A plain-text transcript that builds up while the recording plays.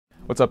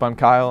What's up, I'm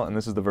Kyle, and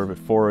this is the Vervet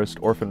Forest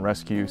Orphan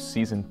Rescue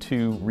Season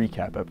 2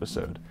 recap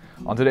episode.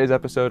 On today's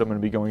episode, I'm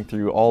going to be going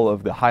through all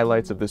of the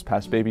highlights of this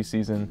past baby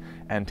season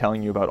and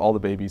telling you about all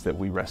the babies that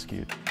we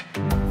rescued.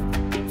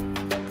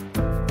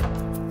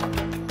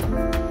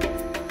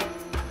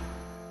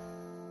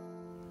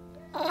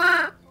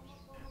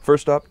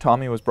 First up,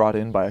 Tommy was brought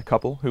in by a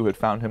couple who had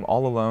found him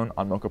all alone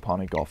on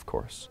Mokopane Golf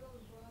Course.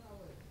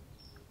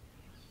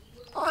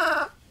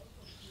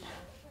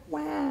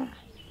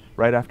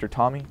 Right after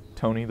Tommy,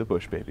 Tony the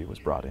bush baby was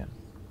brought in.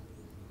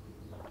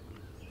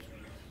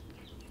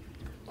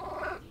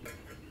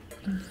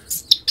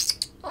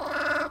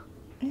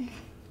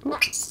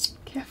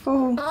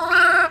 Careful.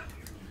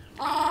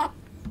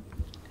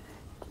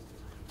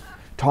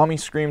 Tommy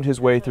screamed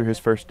his way through his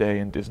first day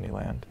in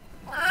Disneyland.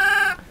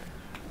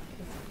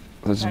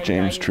 There's a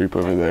James troop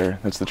over there.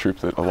 That's the troop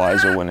that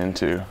Eliza went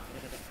into.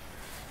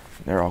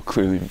 They're all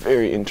clearly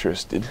very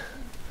interested,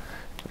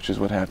 which is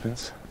what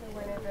happens.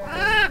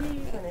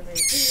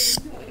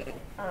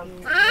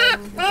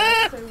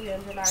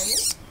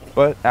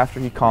 But after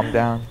he calmed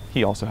down,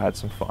 he also had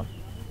some fun.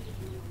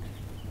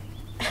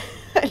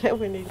 I know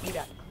when you do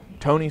that.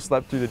 Tony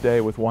slept through the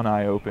day with one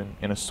eye open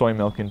in a soy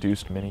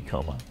milk-induced mini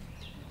coma.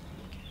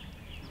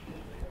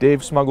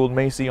 Dave smuggled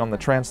Macy on the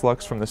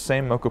Translux from the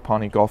same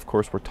Mokopane golf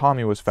course where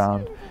Tommy was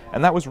found,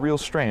 and that was real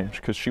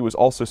strange because she was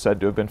also said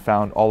to have been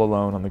found all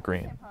alone on the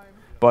green.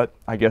 But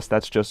I guess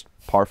that's just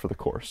par for the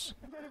course.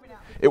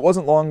 It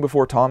wasn't long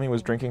before Tommy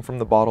was drinking from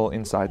the bottle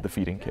inside the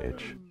feeding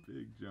cage.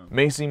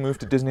 Macy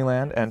moved to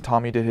Disneyland, and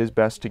Tommy did his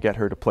best to get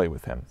her to play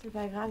with him. Look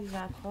at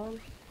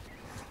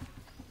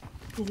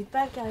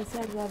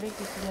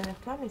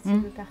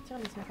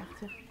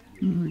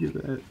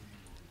that.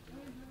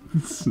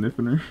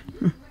 Sniffing her.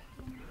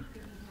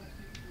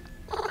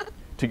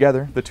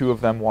 Together, the two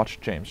of them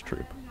watched James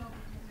troop.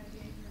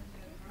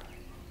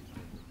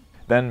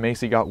 Then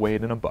Macy got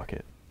weighed in a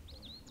bucket.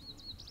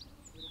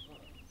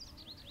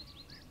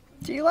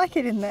 Do you like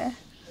it in there?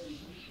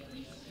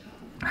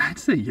 I'd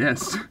say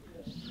yes.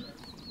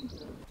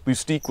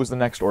 Lustique was the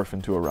next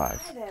orphan to arrive.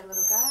 Hi there,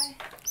 little guy.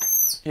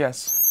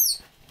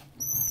 Yes.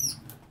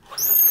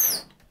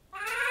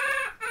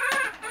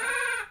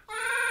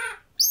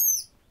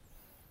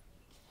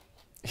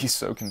 He's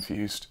so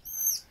confused.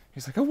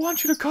 He's like, I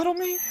want you to cuddle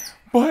me,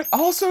 but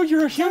also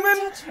you're a human,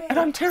 and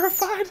I'm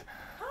terrified.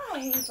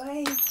 Hi,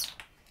 babe.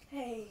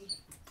 Hey.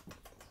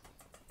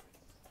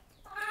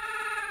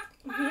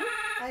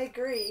 I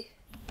agree.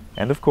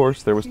 And of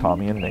course, there was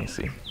Tommy and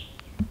Macy.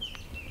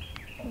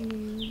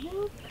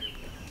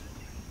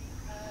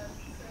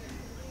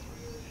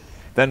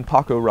 Then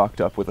Paco rocked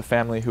up with a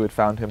family who had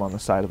found him on the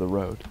side of the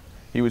road.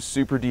 He was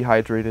super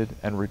dehydrated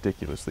and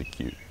ridiculously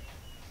cute.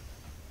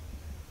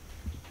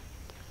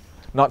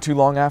 Not too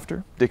long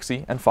after,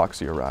 Dixie and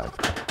Foxy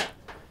arrived.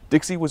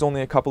 Dixie was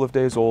only a couple of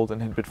days old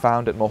and had been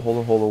found at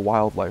Moholoholo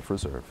Wildlife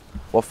Reserve,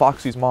 while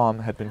Foxy's mom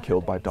had been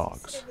killed by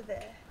dogs.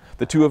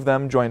 The two of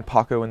them joined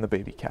Paco in the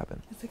baby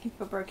cabin. He's looking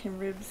for broken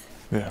ribs.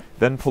 Yeah.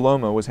 Then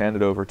Paloma was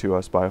handed over to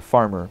us by a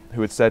farmer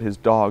who had said his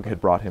dog had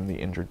brought him the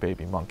injured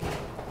baby monkey.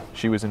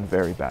 She was in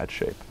very bad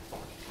shape.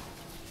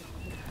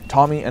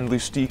 Tommy and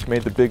Lustique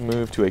made the big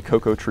move to a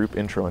Coco Troop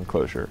intro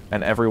enclosure,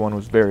 and everyone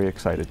was very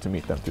excited to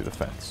meet them through the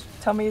fence.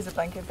 Tommy is a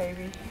blanket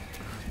baby.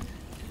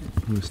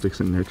 Sticks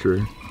and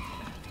nurturer.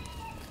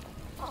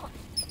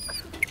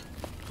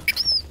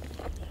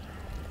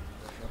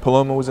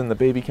 Paloma was in the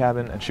baby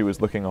cabin, and she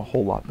was looking a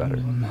whole lot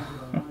better.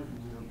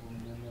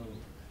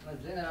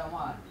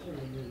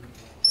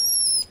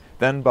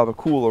 Then Baba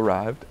Cool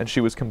arrived, and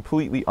she was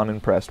completely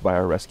unimpressed by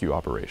our rescue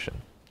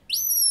operation.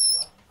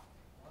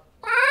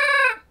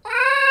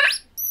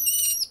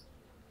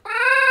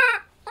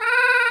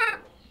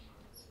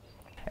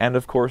 And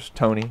of course,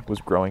 Tony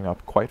was growing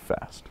up quite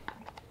fast.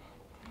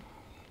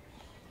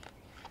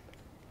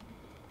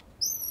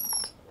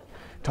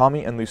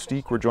 Tommy and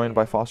Lustique were joined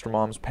by foster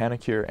moms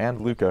Panicure and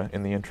Luca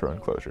in the intro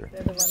enclosure.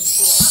 They're the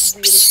ones who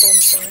really form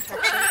strong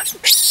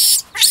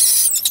attachments.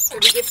 So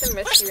we give them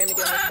rescue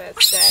remedy on the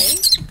first day,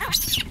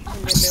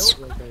 and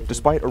their milk.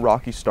 Despite a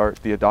rocky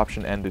start, the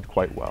adoption ended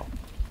quite well.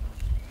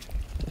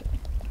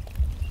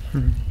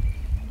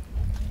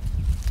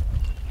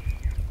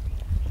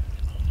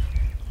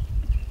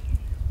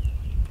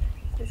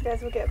 These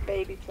guys will get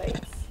baby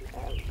plates.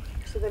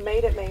 So they're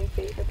made at main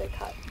feed, but they're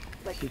cut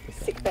like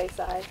sick bay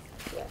size.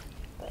 Yeah,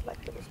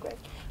 like little squares.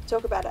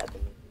 Talk about it at the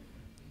meeting.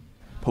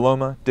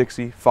 Paloma,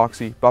 Dixie,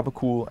 Foxy, Baba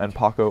Cool, and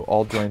Paco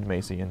all joined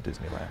Macy in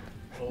Disneyland.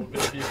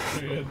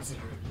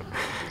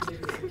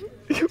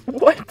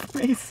 What,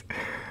 please?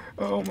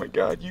 Oh my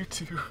god, you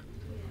two.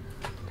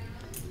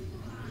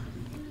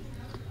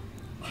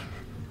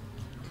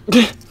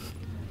 I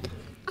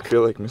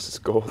feel like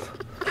Mrs. Gold.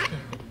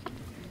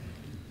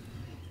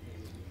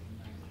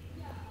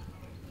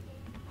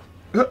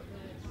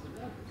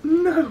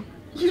 No,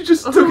 you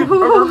just took it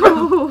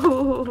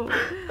over.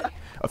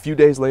 A few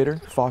days later,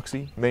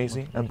 Foxy,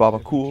 Maisie, and Baba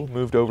Cool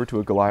moved over to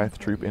a Goliath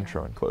troop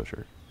intro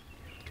enclosure.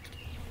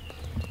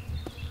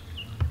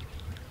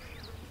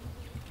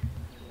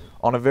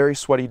 On a very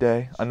sweaty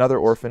day, another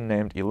orphan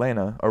named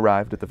Elena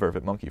arrived at the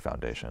Vervet Monkey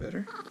Foundation.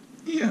 Better?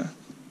 Yeah.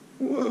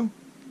 Whoa.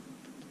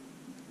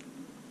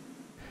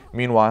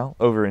 Meanwhile,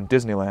 over in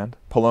Disneyland,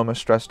 Paloma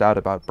stressed out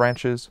about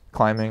branches,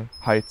 climbing,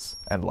 heights,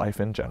 and life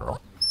in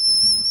general.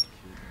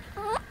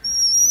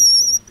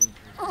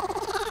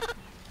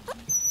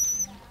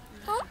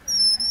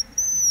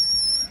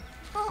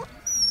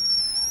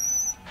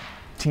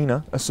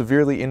 Tina, a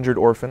severely injured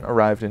orphan,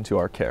 arrived into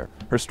our care.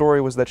 Her story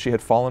was that she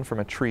had fallen from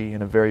a tree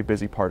in a very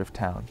busy part of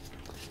town,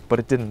 but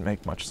it didn't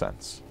make much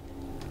sense.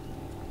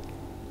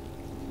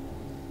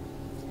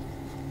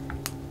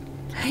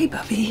 Hey,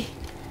 Bubby.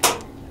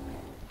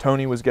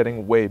 Tony was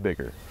getting way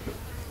bigger.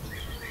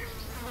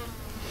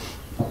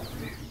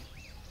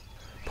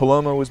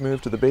 Paloma was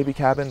moved to the baby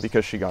cabin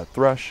because she got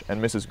thrush,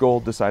 and Mrs.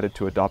 Gold decided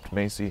to adopt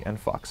Macy and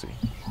Foxy.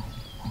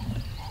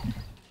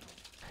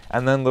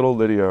 And then little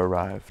Lydia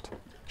arrived.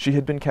 She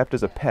had been kept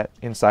as a pet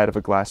inside of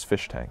a glass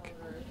fish tank.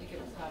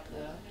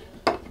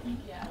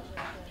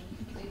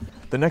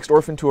 The next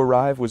orphan to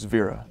arrive was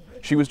Vera.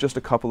 She was just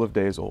a couple of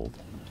days old.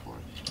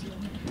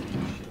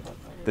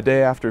 The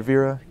day after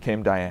Vera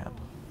came Diane.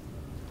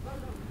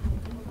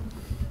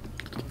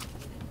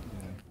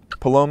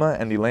 Paloma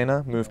and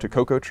Elena moved to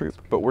Cocoa Troop,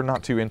 but were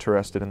not too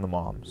interested in the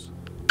moms.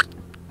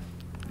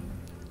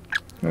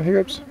 No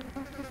hiccups?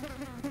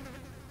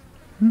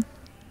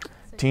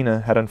 Tina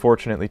had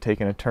unfortunately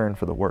taken a turn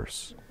for the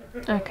worse.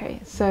 Okay,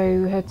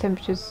 so her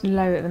temperature's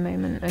low at the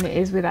moment, and it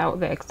is without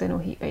the external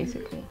heat,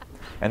 basically.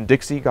 And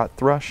Dixie got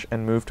thrush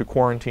and moved to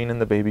quarantine in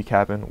the baby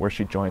cabin, where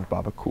she joined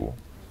Baba Cool.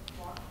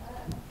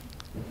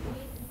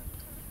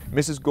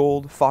 Mrs.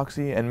 Gold,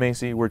 Foxy, and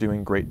Macy were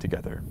doing great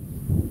together.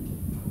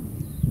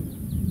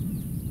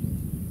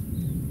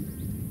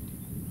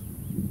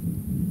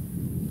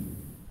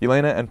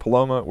 Elena and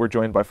Paloma were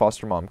joined by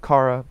foster mom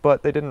Cara,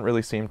 but they didn't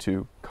really seem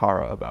too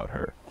Cara about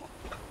her.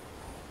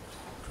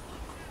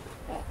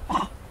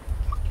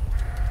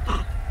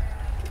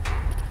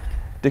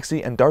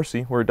 Dixie and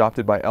Darcy were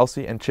adopted by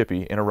Elsie and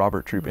Chippy in a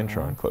Robert Troop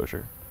intro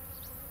enclosure.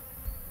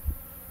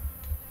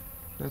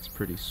 That's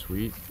pretty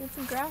sweet. Need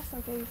some grass?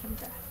 I'll give you some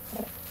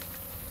grass.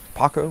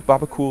 Paco,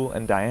 Baba Cool,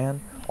 and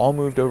Diane all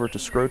moved over to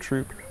Scro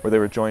Troop, where they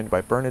were joined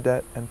by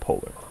Bernadette and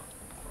Polar.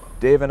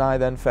 Dave and I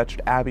then fetched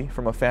Abby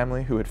from a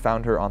family who had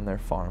found her on their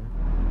farm.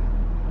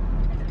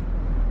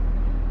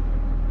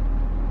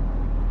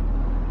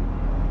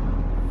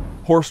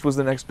 Horst was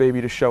the next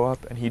baby to show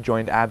up, and he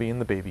joined Abby in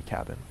the baby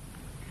cabin.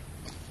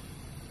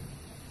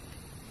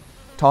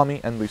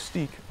 Tommy and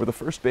Lustique were the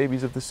first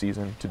babies of the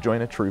season to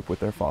join a troop with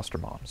their foster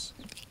moms.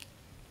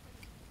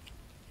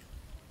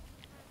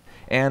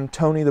 And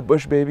Tony the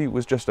bush baby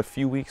was just a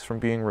few weeks from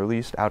being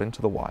released out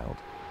into the wild.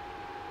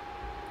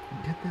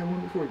 Get that one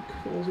before it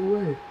falls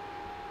away.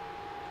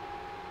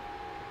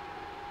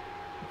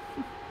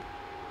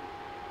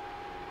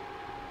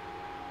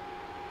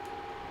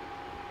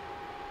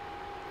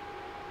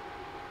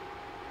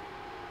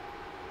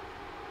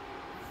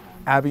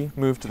 Abby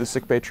moved to the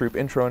sickbay troop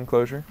intro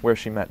enclosure, where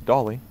she met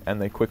Dolly,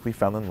 and they quickly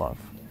fell in love.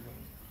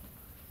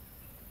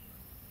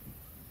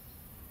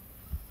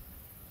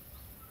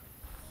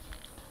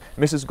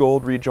 Mrs.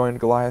 Gold rejoined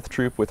Goliath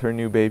Troop with her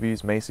new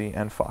babies, Macy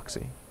and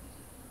Foxy.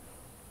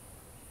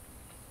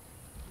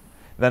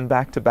 Then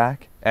back to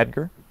back,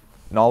 Edgar,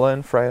 Nala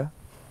and Freya,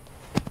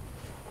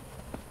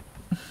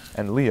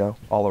 and Leo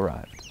all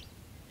arrived.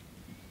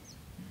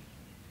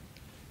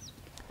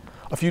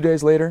 A few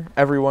days later,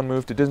 everyone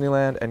moved to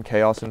Disneyland and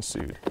chaos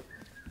ensued.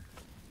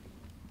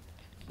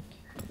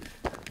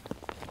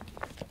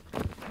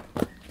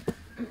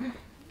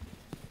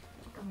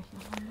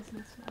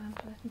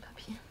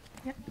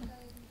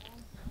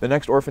 The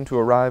next orphan to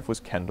arrive was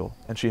Kendall,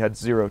 and she had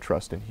zero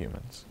trust in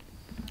humans.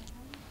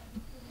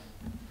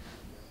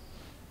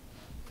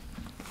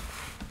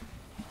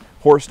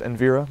 Horst and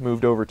Vera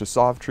moved over to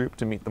Sov Troop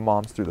to meet the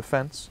moms through the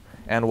fence,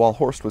 and while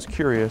Horst was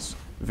curious,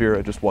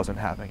 Vera just wasn't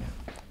having it.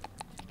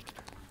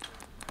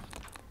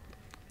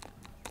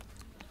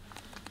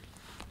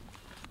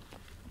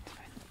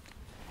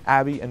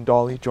 Abby and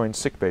Dolly joined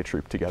sickbay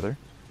troop together.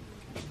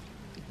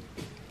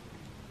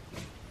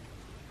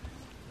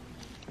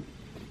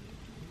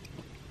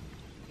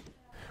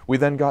 We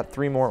then got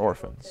 3 more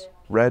orphans,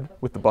 Red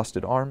with the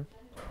busted arm,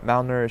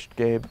 malnourished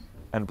Gabe,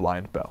 and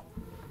blind Belle.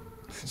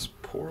 This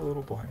poor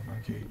little blind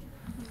monkey.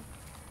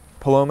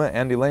 Paloma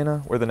and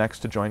Elena were the next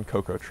to join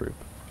Cocoa Troop.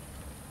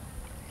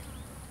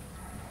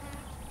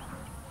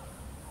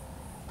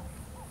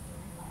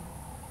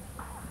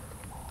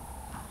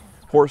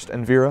 Horst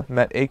and Vera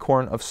met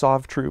Acorn of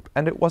Sov Troop,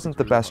 and it wasn't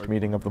the best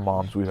meeting of the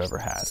moms we've ever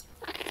had.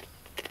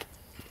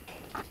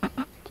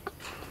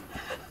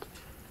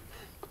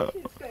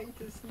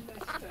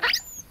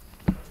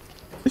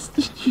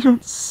 You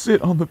don't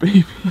sit on the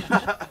baby.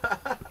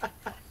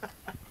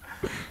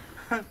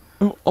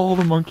 Of all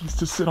the monkeys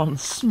to sit on the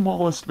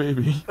smallest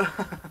baby.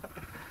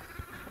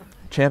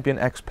 Champion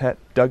X-Pet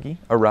Dougie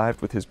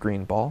arrived with his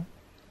green ball.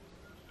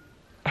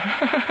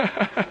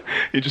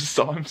 He just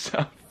saw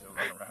himself.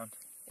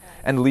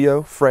 And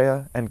Leo,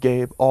 Freya, and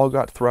Gabe all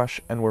got thrush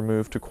and were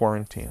moved to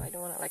quarantine. I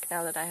don't want to, like,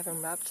 now that I have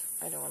him rubbed,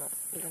 I don't want to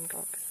let him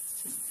go, because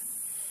it's just...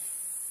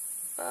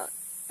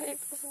 But it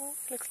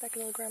looks like a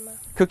little grandma.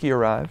 Cookie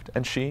arrived,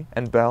 and she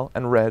and Belle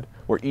and Red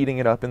were eating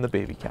it up in the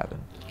baby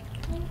cabin.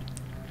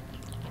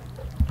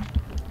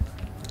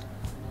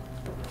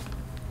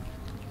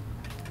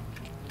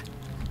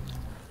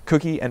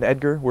 Cookie and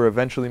Edgar were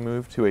eventually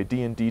moved to a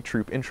D&D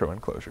troop intro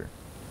enclosure.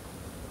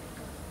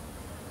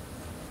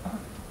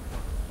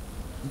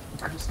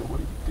 Crystal, what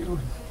are you doing?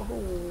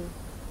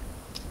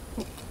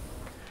 Oh.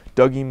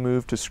 Dougie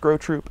moved to Scrow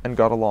Troop and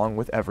got along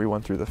with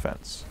everyone through the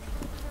fence.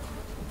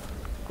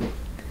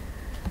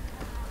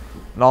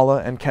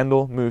 Nala and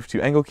Kendall moved to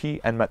Engelkey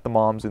and met the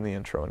moms in the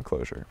intro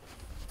enclosure.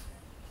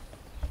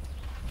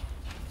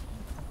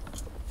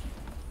 She's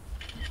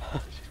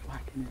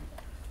whacking it.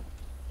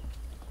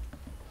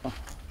 Oh,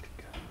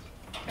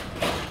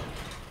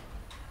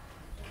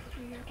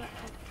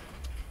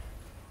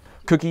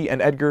 Cookie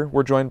and Edgar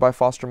were joined by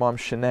foster mom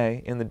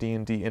Shanae in the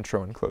D&D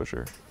intro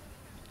enclosure.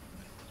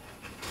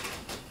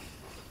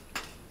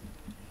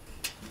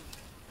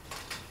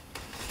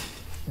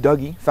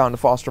 Dougie found a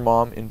foster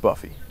mom in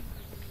Buffy.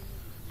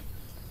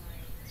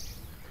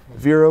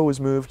 Vera was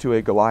moved to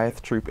a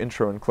Goliath troop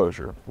intro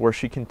enclosure, where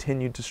she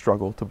continued to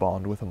struggle to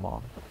bond with a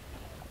mom.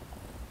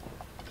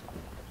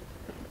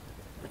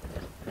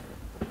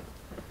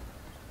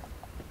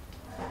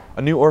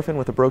 A new orphan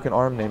with a broken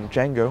arm named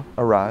Django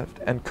arrived,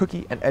 and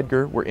Cookie and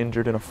Edgar were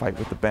injured in a fight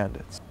with the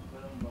bandits.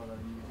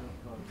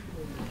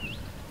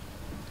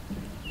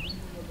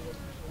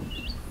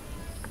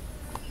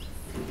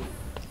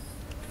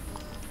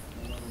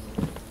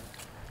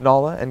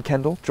 Nala and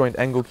Kendall joined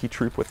Engelkey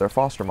Troop with their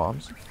foster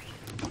moms.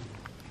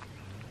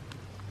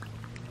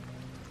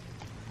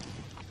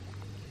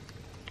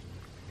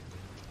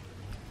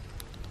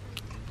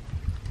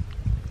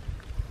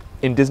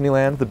 In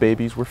Disneyland, the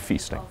babies were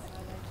feasting.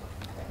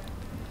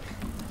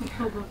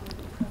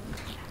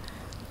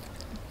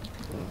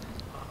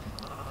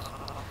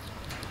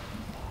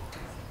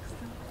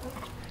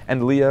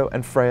 And Leo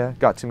and Freya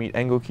got to meet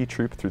Engelkey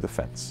Troop through the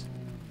fence.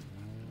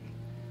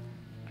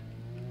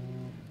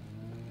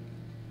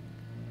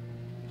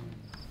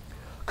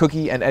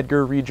 Cookie and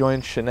Edgar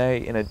rejoined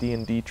Shanae in a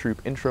D&D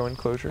Troop intro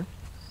enclosure.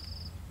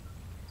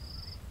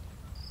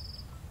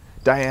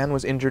 Diane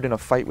was injured in a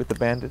fight with the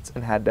bandits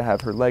and had to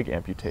have her leg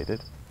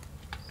amputated,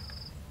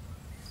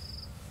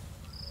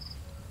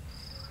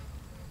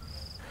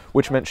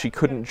 which meant she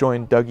couldn't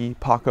join Dougie,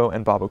 Paco,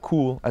 and Baba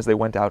Cool as they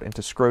went out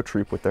into Scrow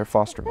Troop with their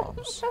foster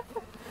moms.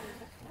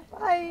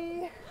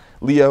 Bye!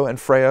 Leo and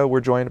Freya were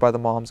joined by the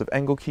moms of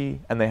Engelkey,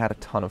 and they had a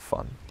ton of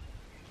fun.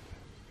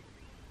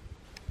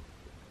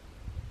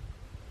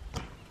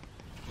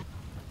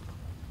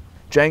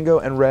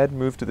 Django and Red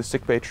moved to the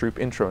Sickbay Troop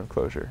intro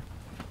enclosure.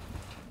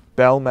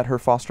 Belle met her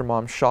foster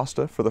mom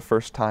Shasta for the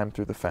first time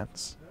through the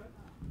fence.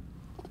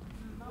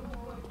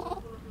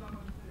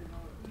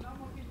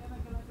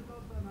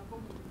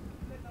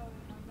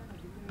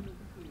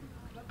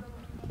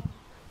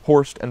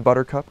 Horst and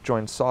Buttercup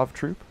joined Sov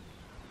Troop.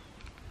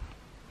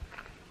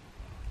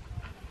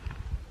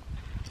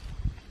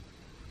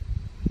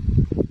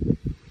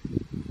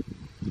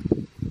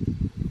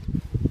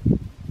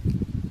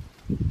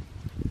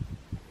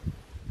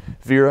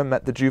 Vera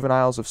met the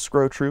juveniles of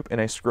Scrow Troop in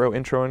a Scrow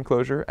intro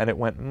enclosure, and it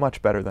went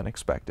much better than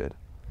expected.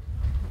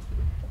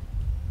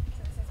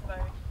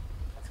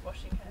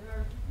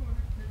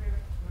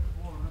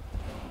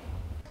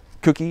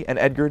 Cookie and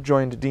Edgar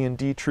joined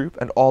D&D Troop,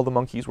 and all the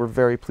monkeys were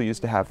very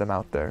pleased to have them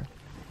out there.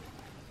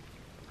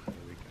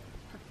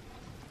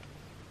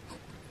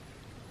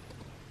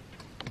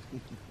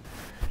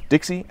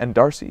 Dixie and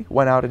Darcy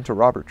went out into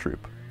Robert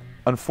Troop.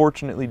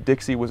 Unfortunately,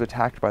 Dixie was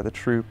attacked by the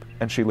troop,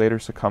 and she later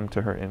succumbed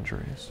to her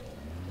injuries.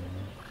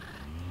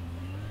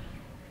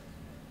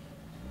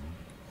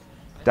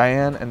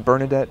 Diane and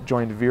Bernadette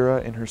joined Vera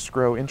in her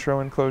Scrow intro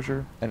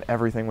enclosure, and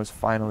everything was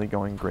finally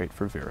going great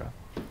for Vera.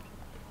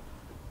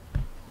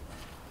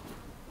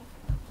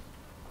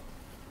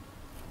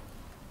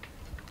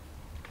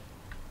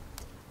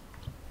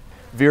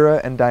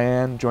 Vera and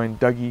Diane joined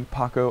Dougie,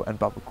 Paco, and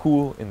Baba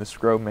Cool in the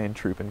Scrow main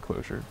troop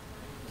enclosure.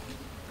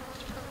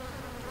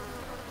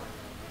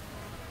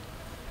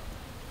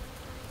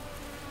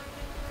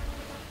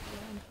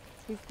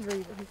 He's 3,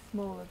 but he's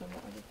smaller than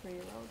that other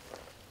 3-year-old.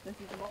 This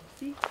is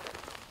Mopsy.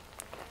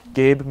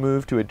 Gabe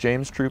moved to a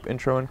James Troop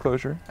intro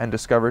enclosure and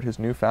discovered his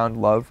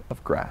newfound love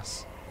of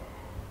grass.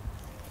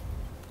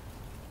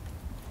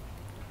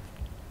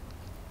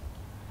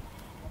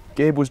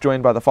 Gabe was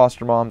joined by the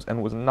foster moms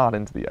and was not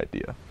into the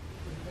idea.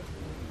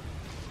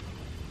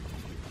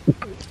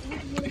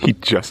 He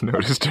just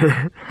noticed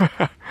her.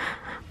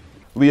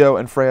 Leo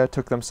and Freya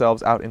took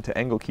themselves out into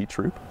Engelkey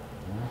Troop.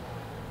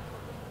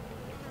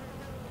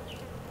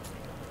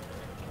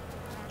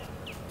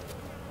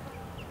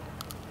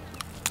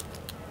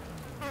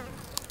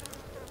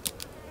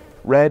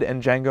 Red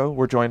and Django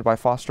were joined by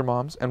foster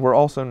moms and were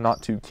also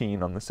not too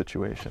keen on the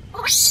situation.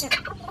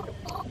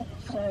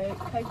 So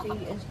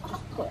Kofi has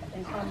just put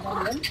his hand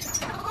on them.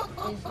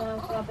 He's now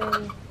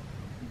grabbing.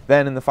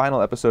 Then, in the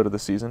final episode of the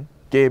season,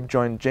 Gabe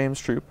joined James'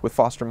 troop with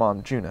foster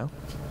mom Juno.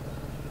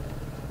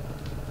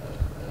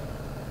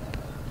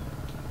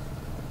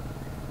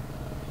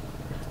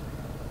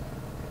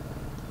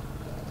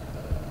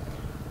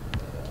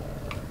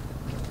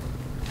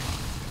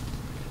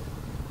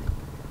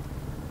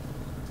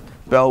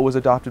 Belle was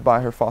adopted by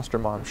her foster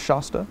mom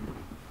Shasta.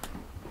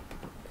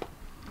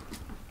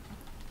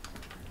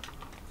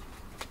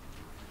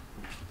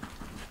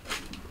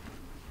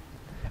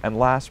 And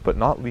last but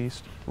not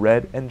least,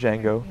 Red and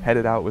Django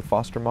headed out with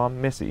foster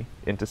mom Missy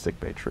into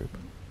sickbay troop.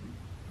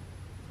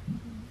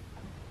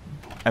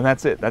 And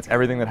that's it. That's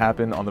everything that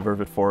happened on the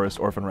Vervet Forest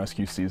Orphan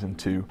Rescue Season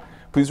 2.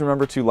 Please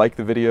remember to like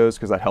the videos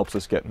because that helps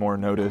us get more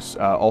notice.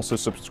 Also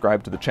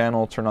subscribe to the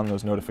channel, turn on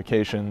those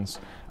notifications.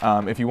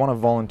 If you want to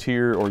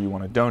volunteer or you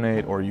want to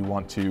donate or you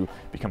want to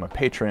become a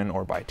patron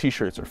or buy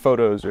t-shirts or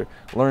photos or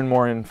learn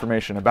more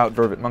information about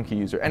Vervet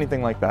Monkeys or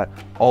anything like that,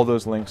 all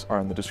those links are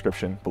in the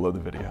description below the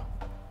video.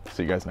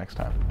 See you guys next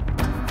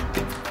time.